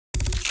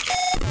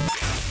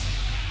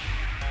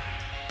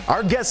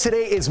Our guest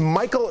today is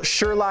Michael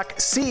Sherlock,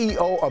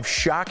 CEO of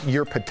Shock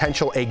Your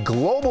Potential, a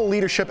global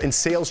leadership and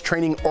sales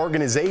training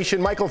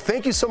organization. Michael,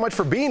 thank you so much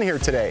for being here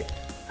today.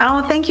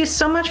 Oh, thank you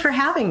so much for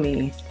having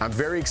me. I'm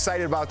very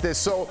excited about this.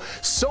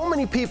 So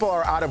many people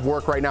are out of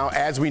work right now,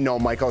 as we know,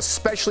 Michael,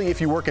 especially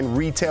if you work in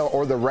retail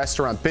or the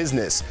restaurant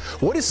business.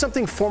 What is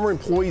something former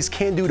employees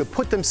can do to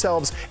put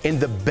themselves in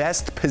the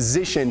best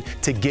position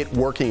to get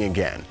working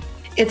again?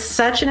 It's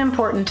such an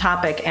important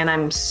topic, and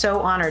I'm so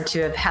honored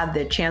to have had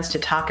the chance to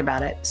talk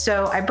about it.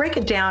 So I break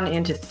it down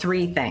into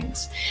three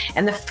things.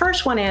 And the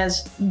first one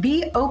is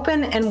be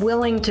open and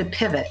willing to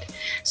pivot.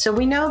 So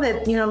we know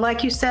that,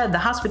 like you said, the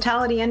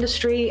hospitality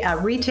industry,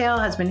 retail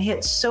has been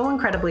hit so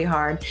incredibly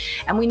hard.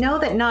 And we know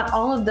that not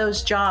all of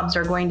those jobs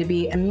are going to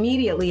be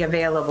immediately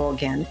available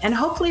again. And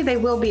hopefully they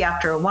will be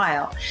after a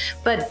while.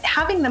 But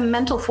having the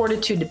mental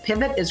fortitude to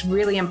pivot is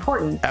really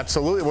important.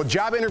 Absolutely. Well,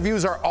 job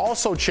interviews are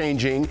also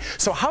changing.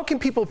 So how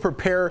can people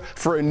prepare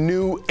for a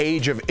new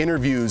age of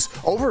interviews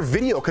over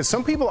video? Because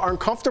some people aren't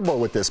comfortable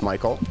with this,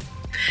 Michael.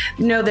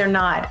 No, they're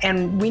not.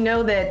 And we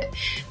know that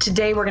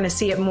today we're going to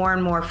see it more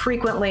and more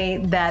frequently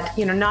that,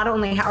 not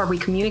only are we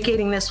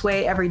communicating this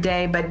way every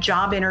day, but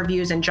job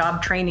interviews and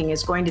job training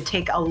is going to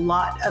take a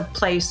lot of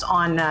place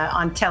on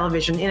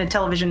television, in a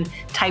television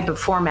type of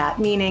format,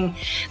 meaning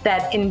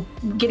that in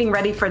getting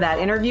ready for that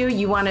interview,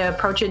 you want to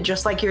approach it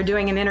just like you're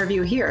doing an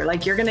interview here,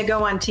 like you're going to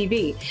go on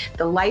TV.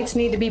 The lights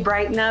need to be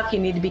bright enough. You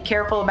need to be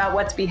careful about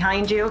what's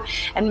behind you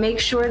and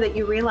make sure that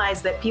you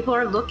realize that people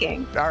are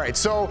looking. All right.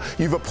 So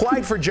you've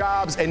applied for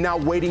jobs and now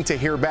waiting to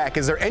hear back.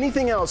 Is there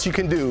anything else you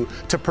can do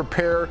to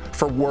prepare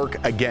for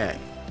work again?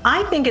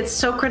 I think it's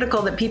so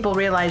critical that people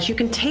realize you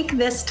can take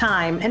this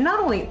time, and not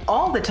only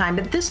all the time,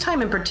 but this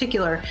time in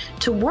particular,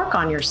 to work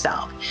on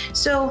yourself.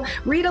 So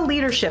read a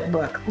leadership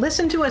book,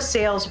 listen to a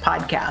sales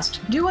podcast,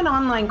 do an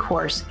online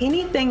course,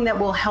 anything that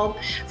will help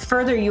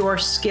further your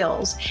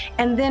skills,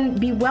 and then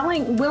be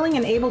willing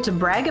and able to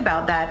brag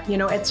about that,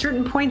 at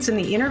certain points in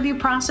the interview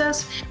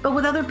process, but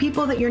with other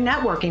people that you're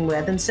networking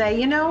with, and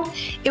say,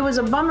 it was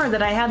a bummer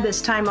that I had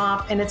this time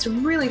off, and it's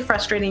really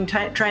frustrating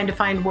trying to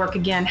find work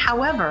again.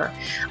 However,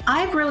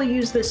 I've really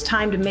use this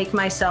time to make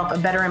myself a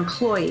better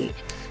employee.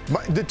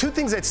 The two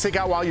things that stick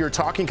out while you're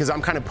talking, because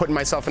I'm kind of putting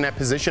myself in that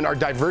position, are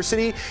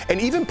diversity and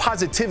even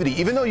positivity.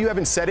 Even though you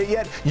haven't said it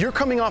yet, you're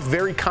coming off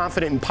very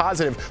confident and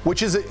positive,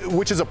 which is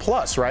a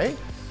plus, right?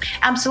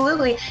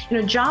 Absolutely.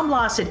 Job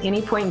loss at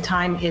any point in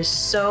time is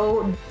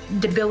so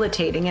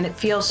debilitating and it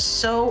feels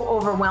so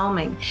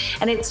overwhelming.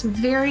 And it's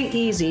very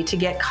easy to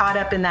get caught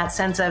up in that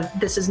sense of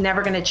this is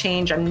never going to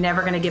change. I'm never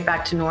going to get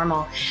back to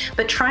normal.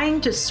 But trying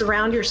to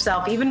surround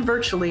yourself, even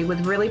virtually,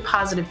 with really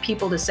positive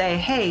people to say,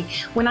 hey,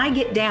 when I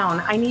get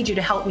down, I need you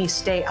to help me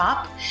stay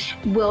up,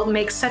 will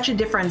make such a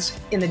difference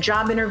in the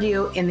job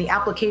interview, in the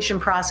application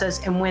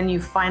process, and when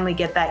you finally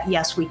get that,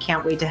 yes, we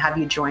can't wait to have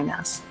you join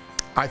us.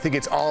 I think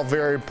it's all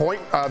very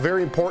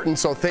important.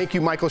 So thank you,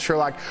 Michael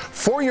Sherlock,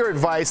 for your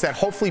advice that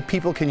hopefully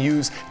people can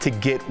use to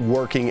get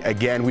working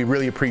again. We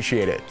really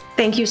appreciate it.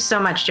 Thank you so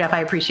much, Jeff.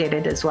 I appreciate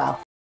it as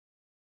well.